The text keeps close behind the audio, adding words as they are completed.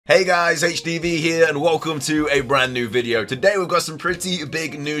Hey guys, HDV here and welcome to a brand new video. Today we've got some pretty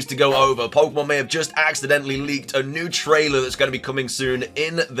big news to go over. Pokemon may have just accidentally leaked a new trailer that's going to be coming soon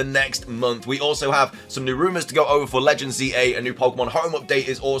in the next month. We also have some new rumors to go over for Legends ZA. A new Pokemon home update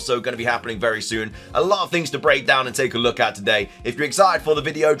is also going to be happening very soon. A lot of things to break down and take a look at today. If you're excited for the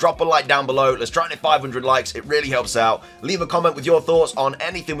video, drop a like down below. Let's try and hit 500 likes. It really helps out. Leave a comment with your thoughts on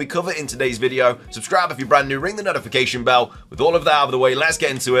anything we cover in today's video. Subscribe if you're brand new. Ring the notification bell. With all of that out of the way, let's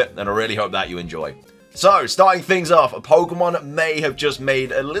get into it. And I really hope that you enjoy. So, starting things off, Pokemon may have just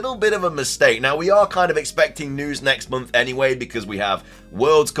made a little bit of a mistake. Now, we are kind of expecting news next month anyway, because we have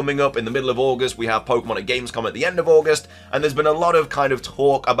Worlds coming up in the middle of August, we have Pokemon at Gamescom at the end of August, and there's been a lot of kind of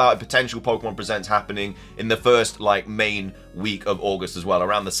talk about a potential Pokemon Presents happening in the first, main week of August as well,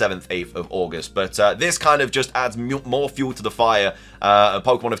 around the 7th, 8th of August. But this kind of just adds more fuel to the fire.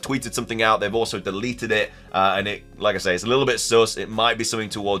 Pokemon have tweeted something out, they've also deleted it, and it, like I say, it's a little bit sus. It might be something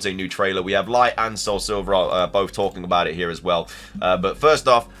towards a new trailer. We have Light and Soul Silver both talking about it here as well. But first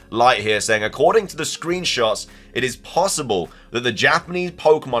off, Light here saying, according to the screenshots, it is possible that the Japanese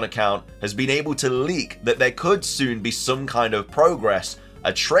Pokemon account has been able to leak that there could soon be some kind of progress,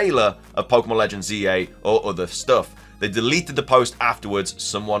 a trailer of Pokemon Legends ZA or other stuff. They deleted the post afterwards.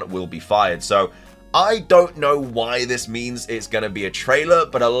 Someone will be fired. So I don't know why this means it's going to be a trailer,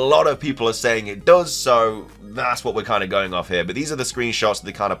 but a lot of people are saying it does, so that's what we're kind of going off here. But these are the screenshots that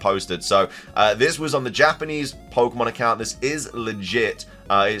they kind of posted. So this was on the Japanese Pokemon account. This is legit.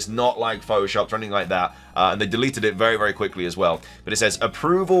 It's not like Photoshopped or anything like that. And they deleted it very, very quickly as well. But it says,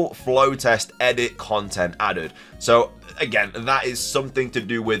 approval, flow test, edit, content added. So again, that is something to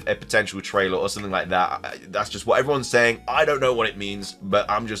do with a potential trailer or something like that. That's just what everyone's saying. I don't know what it means, but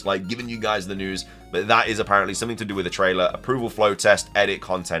I'm just giving you guys the news. But that is apparently something to do with the trailer. Approval, flow test, edit,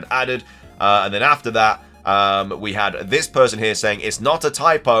 content added. And then after that, we had this person here saying it's not a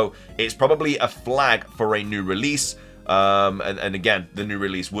typo. It's probably a flag for a new release. And again, the new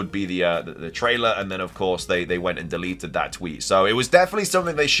release would be the trailer, and then of course they went and deleted that tweet. So it was definitely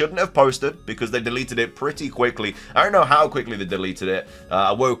something they shouldn't have posted because they deleted it pretty quickly. I don't know how quickly they deleted it.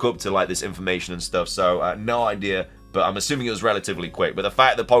 I woke up to this information and stuff, so no idea, but I'm assuming it was relatively quick. But the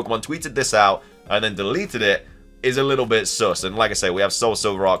fact that Pokemon tweeted this out and then deleted it is a little bit sus. And like I say, we have Soul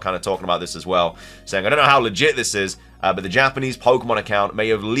Silver kind of talking about this as well, saying, I don't know how legit this is, but the Japanese Pokemon account may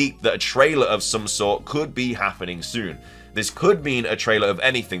have leaked that a trailer of some sort could be happening soon. This could mean a trailer of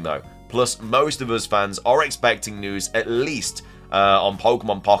anything though. Plus, most of us fans are expecting news at least on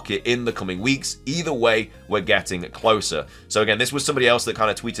Pokemon Pocket in the coming weeks. Either way, we're getting closer. So again, this was somebody else that kind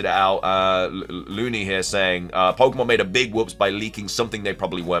of tweeted it out. Looney here saying, Pokemon made a big whoops by leaking something they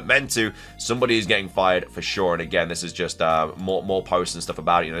probably weren't meant to. Somebody is getting fired for sure. And again, this is just more posts and stuff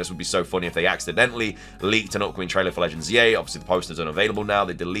about it. This would be so funny if they accidentally leaked an upcoming trailer for Legends ZA. Obviously, the poster's unavailable now.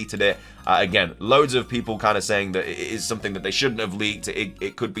 They deleted it. Again, loads of people kind of saying that it is something that they shouldn't have leaked.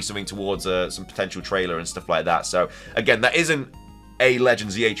 It could be something towards some potential trailer and stuff like that. So again, that isn't a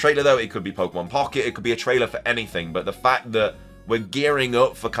Legends ZA trailer though. It could be Pokemon Pocket, it could be a trailer for anything, but the fact that we're gearing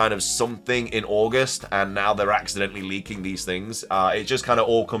up for kind of something in August and now they're accidentally leaking these things, it just kind of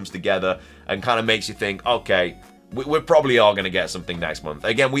all comes together and kind of makes you think, okay, we probably are going to get something next month.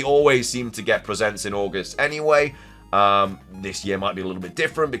 Again, we always seem to get presents in August anyway. This year might be a little bit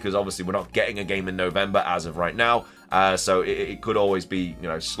different because obviously we're not getting a game in November as of right now. So it could always be,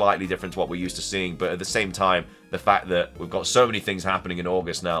 slightly different to what we're used to seeing. But at the same time, the fact that we've got so many things happening in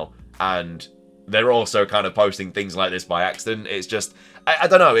August now, and they're also kind of posting things like this by accident, it's just, I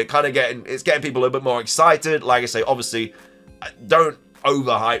don't know, it's getting people a little bit more excited. Like I say, obviously, don't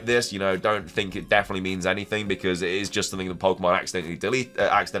overhype this, don't think it definitely means anything because it is just something that Pokemon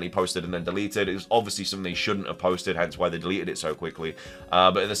accidentally posted and then deleted. It was obviously something they shouldn't have posted, hence why they deleted it so quickly.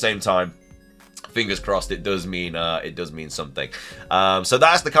 But at the same time, fingers crossed, it does mean something. So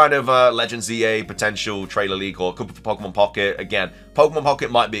that's the kind of Legends ZA potential trailer leak, or could be for Pokemon Pocket. Again, Pokemon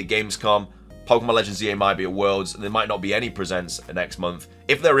Pocket might be at Gamescom, Pokemon Legends ZA might be at Worlds, and there might not be any presents next month.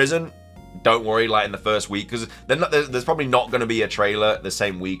 If there isn't, don't worry, in the first week, because there's probably not going to be a trailer the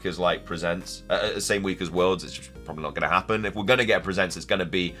same week as presents, the same week as Worlds. It's just probably not going to happen. If we're going to get presents, it's going to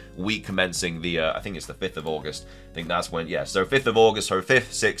be week commencing the I think it's the 5th of August. I think that's when, yeah, so 5th of August, so 5th,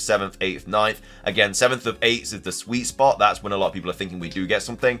 6th, 7th, 8th, 9th. Again, 7th of 8th is the sweet spot. That's when a lot of people are thinking we do get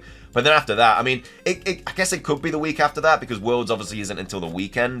something. But then after that, I mean, I guess it could be the week after that because Worlds obviously isn't until the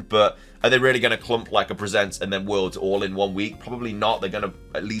weekend, but are they really going to clump a presents and then Worlds all in one week? Probably not. They're going to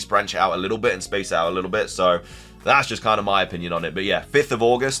at least branch out a little bit and space out a little bit. So that's just kind of my opinion on it. But yeah, 5th of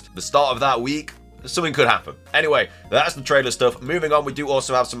August, the start of that week, something could happen. Anyway, that's the trailer stuff. Moving on, we do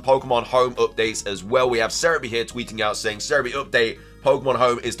also have some Pokemon home updates as well. We have Cerebi here tweeting out saying, Cerebi update, Pokemon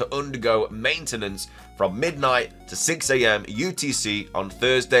Home is to undergo maintenance from midnight to 6 AM UTC on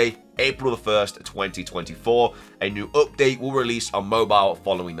Thursday, April the 1st, 2024. A new update will release on mobile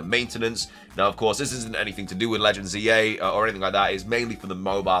following the maintenance. Now, of course, this isn't anything to do with Legends EA or anything like that. It's mainly for the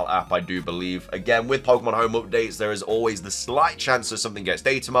mobile app, I do believe. Again, with Pokemon Home updates, there is always the slight chance that something gets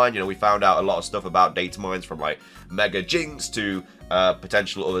data mined. You know, we found out a lot of stuff about data mines from like Mega Jinx to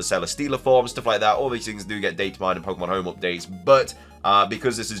potential other Celesteela forms, stuff like that. All these things do get data mined in Pokemon Home updates, but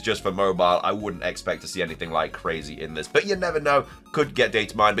because this is just for mobile, I wouldn't expect to see anything like crazy in this. But you never know, could get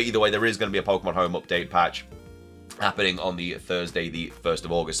data mined. But either way, there is going to be a Pokemon Home update patch happening on the Thursday, the 1st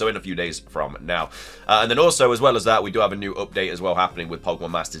of August, so in a few days from now. And then also, as well as that, we do have a new update as well happening with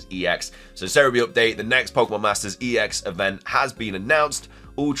Pokemon Masters EX. So Cerebi update, the next Pokemon Masters EX event has been announced.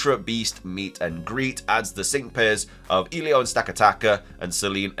 Ultra Beast Meet and Greet adds the sync pairs of Elio and Stakataka and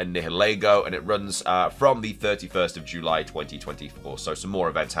Celine and Nihilego, and it runs from the 31st of July 2024. So some more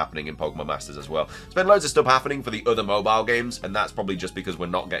events happening in Pokemon Masters as well. There's been loads of stuff happening for the other mobile games, and that's probably just because we're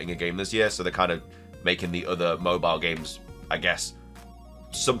not getting a game this year, so they're kind of making the other mobile games, I guess,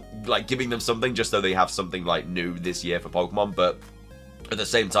 giving them something just so they have something like new this year for Pokemon. But at the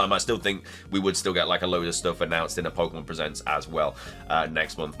same time, I still think we would still get like a load of stuff announced in a Pokemon Presents as well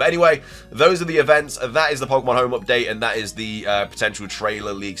next month. But anyway, those are the events. That is the Pokemon Home update, and that is the potential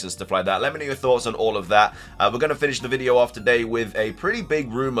trailer leaks and stuff like that. Let me know your thoughts on all of that. We're going to finish the video off today with a pretty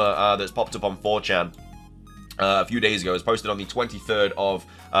big rumor that's popped up on 4chan. A few days ago. It was posted on the 23rd of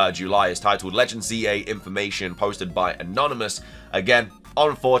July. It's titled Legends EA Information, posted by Anonymous. Again,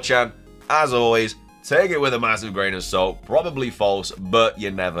 on 4chan, as always, take it with a massive grain of salt. Probably false, but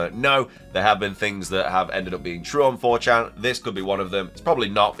you never know. There have been things that have ended up being true on 4chan. This could be one of them. It's probably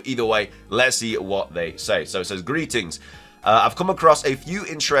not, but either way, let's see what they say. So it says, greetings. I've come across a few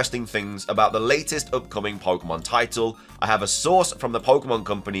interesting things about the latest upcoming Pokemon title. I have a source from the Pokemon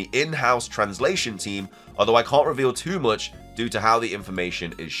Company in-house translation team, although I can't reveal too much due to how the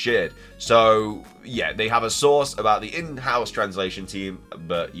information is shared. So, yeah, they have a source about the in-house translation team,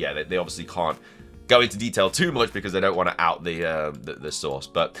 but yeah, they obviously can't go into detail too much because they don't want to out the source.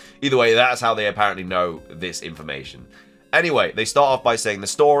 But either way, that's how they apparently know this information. Anyway, they start off by saying the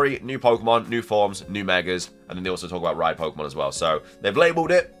story, new Pokemon, new forms, new Megas, and then they also talk about ride Pokemon as well. So they've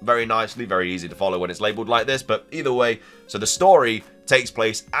labeled it very nicely, very easy to follow when it's labeled like this, but either way, so the story takes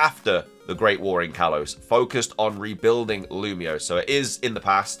place after the Great War in Kalos, focused on rebuilding Lumiose. So it is in the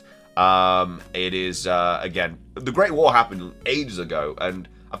past. It is, again, the Great War happened ages ago, and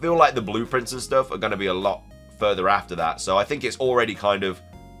I feel like the blueprints and stuff are going to be a lot further after that. So I think it's already kind of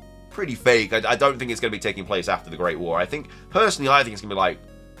pretty fake. I don't think it's going to be taking place after the Great War. Personally, I think it's going to be like,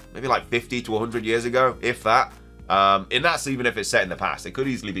 maybe like 50 to 100 years ago, if that. And that's even if it's set in the past. It could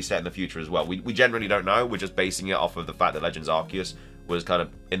easily be set in the future as well. We generally don't know. We're just basing it off of the fact that Legends Arceus was kind of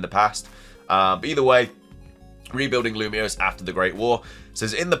in the past. But either way, rebuilding Lumiose after the Great War. It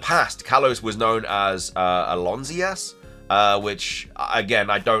says, in the past, Kalos was known as Alonzias, which, again,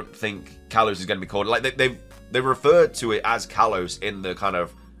 I don't think Kalos is going to be called. Like, they've referred to it as Kalos in the kind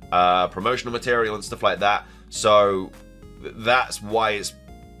of promotional material and stuff like that, so that's why it's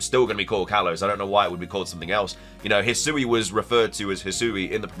still going to be called Kalos. I don't know why it would be called something else. You know, Hisui was referred to as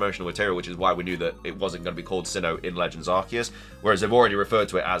Hisui in the promotional material, which is why we knew that it wasn't going to be called Sinnoh in Legends Arceus, whereas they've already referred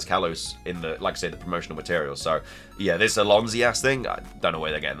to it as Kalos in the, like I say, the promotional material. So yeah, this Alonzias thing, I don't know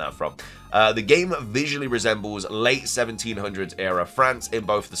where they're getting that from. The game visually resembles late 1700s era France in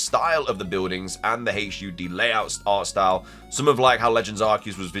both the style of the buildings and the HUD layout art style, some of like how Legends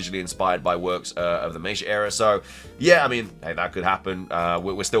Arceus was visually inspired by works of the Meiji era. So yeah, I mean, hey, that could happen.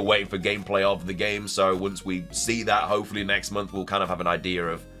 We're still waiting for gameplay of the game, so once we see that, hopefully next month, we'll kind of have an idea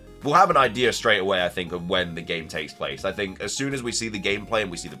of, we'll have an idea straight away, I think, of when the game takes place. I think as soon as we see the gameplay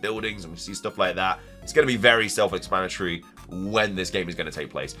and we see the buildings and we see stuff like that, it's going to be very self-explanatory when this game is going to take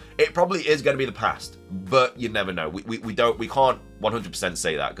place. It probably is going to be the past, but you never know. We can't 100%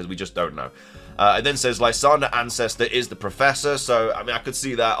 say that because we just don't know. It then says Lysander Ancestor is the professor, so I mean I could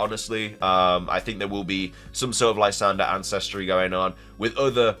see that honestly. I think there will be some sort of Lysander ancestry going on with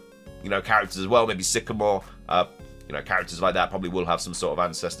other, you know, characters as well. Maybe Sycamore, you know, characters like that probably will have some sort of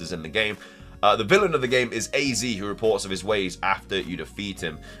ancestors in the game. The villain of the game is AZ, who reports of his ways after you defeat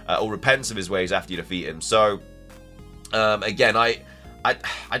him, or repents of his ways after you defeat him. So, again, I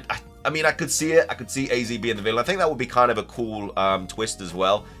mean, I could see it. I could see AZ being the villain. I think that would be kind of a cool twist as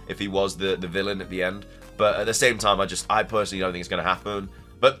well if he was the villain at the end. But at the same time, I personally don't think it's going to happen.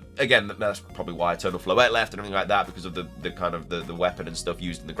 But again, that's probably why Eternal Floette left and everything like that, because of the kind of the weapon and stuff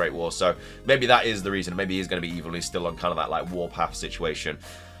used in the Great War. So maybe that is the reason. Maybe he's going to be evil. He's still on kind of that like warpath situation.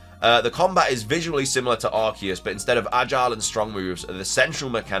 The combat is visually similar to Arceus, but instead of agile and strong moves, the central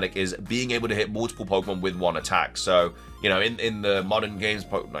mechanic is being able to hit multiple Pokemon with one attack. So, you know, in the modern games,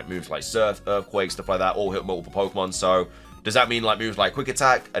 like moves like Surf, Earthquake, stuff like that, all hit multiple Pokemon. So, does that mean like moves like Quick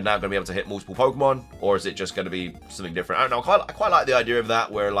Attack are now going to be able to hit multiple Pokemon? Or is it just going to be something different? I don't know. I quite like the idea of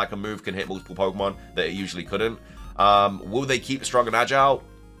that, where like a move can hit multiple Pokemon that it usually couldn't. Will they keep strong and agile?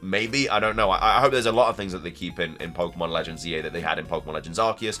 Maybe, I don't know. I hope there's a lot of things that they keep in Pokemon Legends EA that they had in Pokemon Legends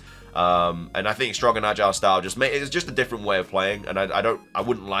Arceus. And I think strong and agile style it's just a different way of playing, and I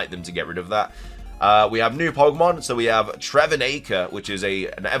wouldn't like them to get rid of that. We have new Pokemon, so we have Trevenacre, which is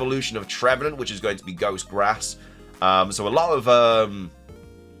an evolution of Trevenant, which is going to be Ghost Grass. So a lot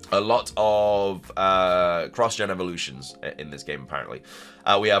of cross-gen evolutions in this game, apparently.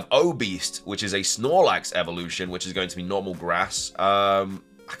 We have O-Beast, which is a Snorlax evolution, which is going to be normal grass. I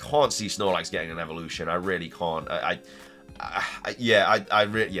can't see Snorlax getting an evolution. I really can't. I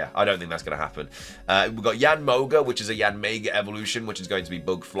don't think that's going to happen. We've got Yanmoga, which is a Yanmega evolution, which is going to be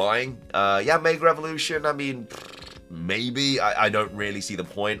bug flying. Yanmega evolution, I mean, maybe. I don't really see the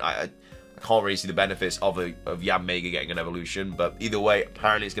point. I can't really see the benefits of Yanmega getting an evolution, but either way,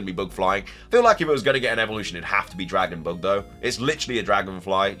 apparently it's going to be bug flying. I feel like if it was going to get an evolution, it'd have to be Dragon Bug, though. It's literally a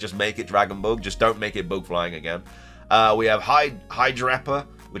Dragonfly. Just make it Dragon Bug. Just don't make it bug flying again. We have Hydreiper,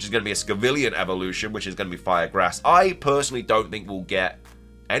 which is going to be a Scavillion evolution, which is going to be Fire Grass. I personally don't think we'll get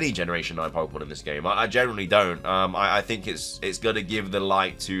any Generation 9 Pokemon in this game. I generally don't. I think it's going to give the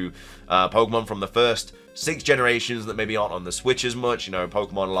light to Pokemon from the first 6 generations that maybe aren't on the Switch as much. You know,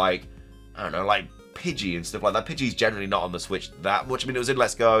 Pokemon like, I don't know, like Pidgey and stuff like that. Pidgey's generally not on the Switch that much. I mean, it was in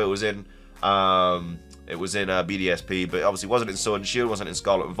Let's Go, it was in BDSP, but obviously it wasn't in Sword and Shield, wasn't in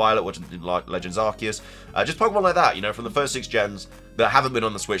Scarlet and Violet, wasn't in Legends Arceus. Just Pokemon like that, you know, from the first 6 gens that haven't been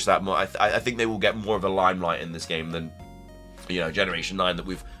on the Switch that much. I think they will get more of a limelight in this game than, you know, Generation 9 that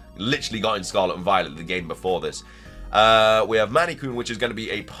we've literally got in Scarlet and Violet, the game before this. We have Manikoun, which is going to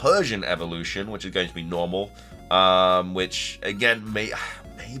be a Persian evolution, which is going to be normal, which, again,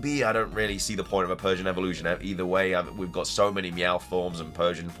 maybe I don't really see the point of a Persian evolution either way. We've got so many Meowth forms and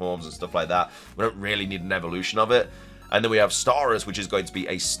Persian forms and stuff like that. We don't really need an evolution of it. And then we have Staros, which is going to be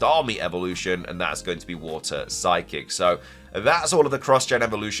a Starmie evolution, and that's going to be Water Psychic. So that's all of the cross-gen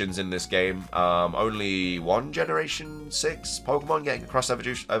evolutions in this game. Only one Generation 6 Pokemon getting a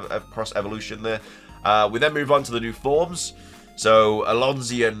cross-evolution there. We then move on to the new forms. So,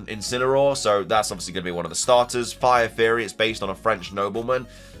 Alonzian Incineroar, so that's obviously going to be one of the starters. Fire Fairy, it's based on a French nobleman.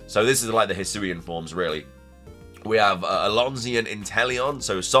 So this is like the Hisuian forms, really. We have Alonzian Inteleon,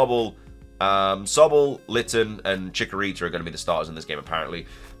 so Sobble, Litten, and Chikorita are going to be the starters in this game, apparently.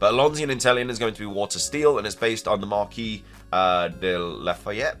 But Alonzian Inteleon is going to be Water Steel, and it's based on the Marquis de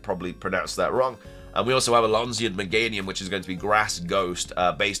Lafayette, probably pronounced that wrong. And we also have Alonzian Meganium, which is going to be Grass Ghost,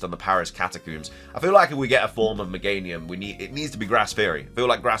 based on the Paris Catacombs. I feel like if we get a form of Meganium, it needs to be Grass Fairy. I feel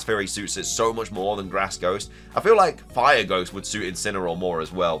like Grass Fairy suits it so much more than Grass Ghost. I feel like Fire Ghost would suit Incineroar more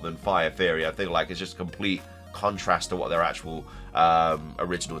as well than Fire Fairy. I feel like it's just a complete contrast to what their actual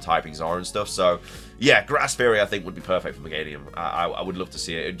original typings are and stuff. So, yeah, Grass Fairy I think would be perfect for Meganium. I would love to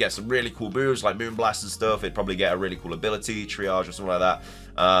see it. It'd get some really cool moves like Moonblast and stuff. It'd probably get a really cool ability, Triage or something like that.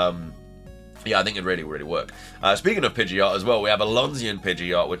 Yeah, I think it'd really, really work. Speaking of Pidgeot as well, we have Alonzian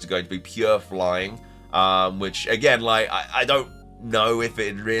Pidgeot, which is going to be pure flying, which, again, like, I don't know if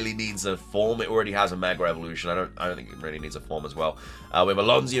it really needs a form. It already has a Mega Evolution. I don't think it really needs a form as well. We have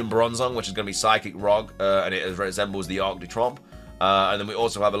Alonzian Bronzong, which is going to be Psychic Rog, and it resembles the Arc de Trompe. And then we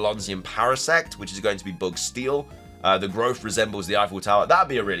also have Alonzian Parasect, which is going to be Bug Steel. The growth resembles the Eiffel Tower. That'd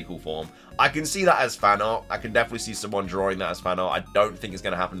be a really cool form. I can see that as fan art. I can definitely see someone drawing that as fan art. I don't think it's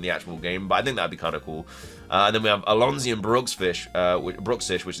going to happen in the actual game, but I think that'd be kind of cool. And then we have Alonzian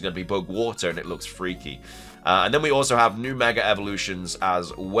Bruxish, which is going to be Bug Water, and it looks freaky. And then we also have new Mega Evolutions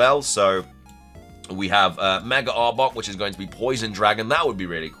as well. So we have Mega Arbok, which is going to be Poison Dragon. That would be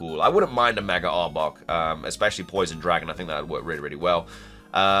really cool. I wouldn't mind a Mega Arbok, especially Poison Dragon. I think that would work really, really well.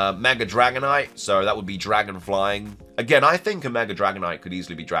 Mega Dragonite, so that would be Dragon Flying. Again, I think a Mega Dragonite could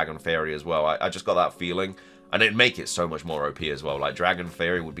easily be Dragon Fairy as well. I just got that feeling, and it'd make it so much more OP as well. Like, Dragon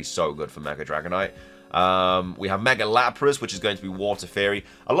Fairy would be so good for Mega Dragonite. We have Mega Lapras, which is going to be Water Fairy.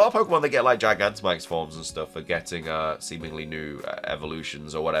 A lot of Pokemon that get like Gigantamax forms and stuff are getting seemingly new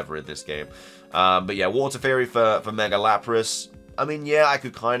evolutions or whatever in this game. But yeah, Water Fairy for Mega Lapras. I mean, yeah, I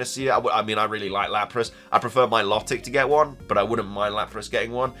could kind of see it. I mean, I really like Lapras. I prefer my Milotic to get one, but I wouldn't mind Lapras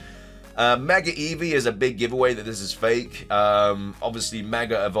getting one. Mega Eevee is a big giveaway that this is fake. Obviously,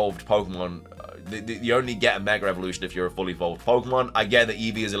 Mega Evolved Pokemon you only get a Mega Evolution if you're a fully evolved Pokemon. I get that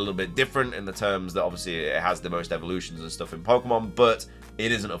Eevee is a little bit different in the terms that obviously it has the most evolutions and stuff in Pokemon, but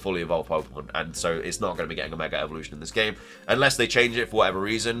it isn't a fully evolved Pokemon, and so it's not going to be getting a Mega Evolution in this game unless they change it for whatever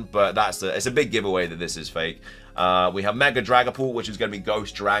reason. But it's a big giveaway that this is fake. We have Mega Dragapult, which is going to be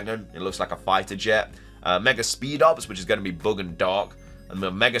Ghost Dragon. It looks like a fighter jet. Mega Speedops, which is going to be Bug and Dark. And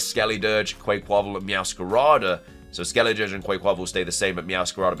then Mega Skeledirge, Quaquaval, and Meowscarada. So Skeledirge and Quaquaval stay the same, but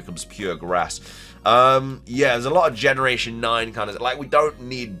Meowscarada becomes pure grass. Yeah, there's a lot of Generation 9 kind of... Like, we don't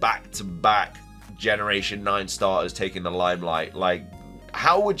need back-to-back Generation 9 starters taking the limelight. Like,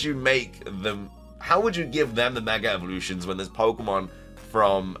 how would you make them... How would you give them the Mega Evolutions when there's Pokemon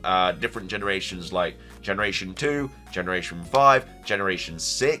from different generations, like Generation 2, Generation 5, Generation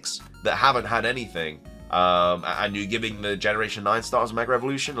 6, that haven't had anything? And you're giving the Generation 9 starters Mega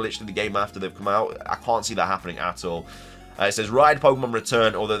Evolution, literally the game after they've come out. I can't see that happening at all. It says Ride Pokemon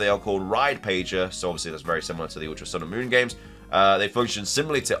return, although they are called Ride Pager, so obviously that's very similar to the Ultra Sun and Moon games. They function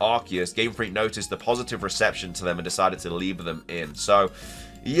similarly to Arceus. Game Freak noticed the positive reception to them and decided to leave them in. So,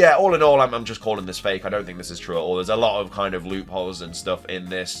 yeah, all in all, I'm just calling this fake. I don't think this is true at all. There's a lot of kind of loopholes and stuff in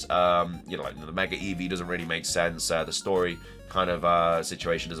this. You know, like the Mega Eevee doesn't really make sense. The story kind of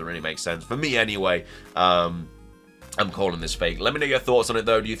situation doesn't really make sense for me anyway. I'm calling this fake. Let me know your thoughts on it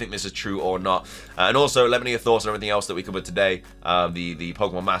though. Do you think this is true or not? And also let me know your thoughts on everything else that we covered today. The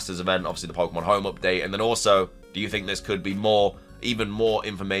Pokemon Masters event, obviously the Pokemon Home update, and then also, do you think this could be even more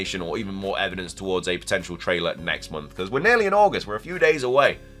information or even more evidence towards a potential trailer next month? Because we're nearly in August. We're a few days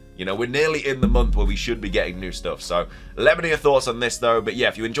away. You know, we're nearly in the month where we should be getting new stuff. So let me know your thoughts on this though. But yeah,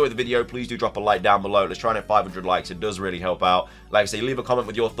 if you enjoyed the video, please do drop a like down below. Let's try and hit 500 likes. It does really help out. Like I say, leave a comment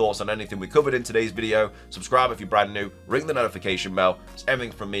with your thoughts on anything we covered in today's video. Subscribe if you're brand new. Ring the notification bell. It's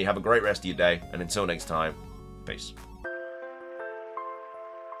everything from me. Have a great rest of your day. And until next time, peace.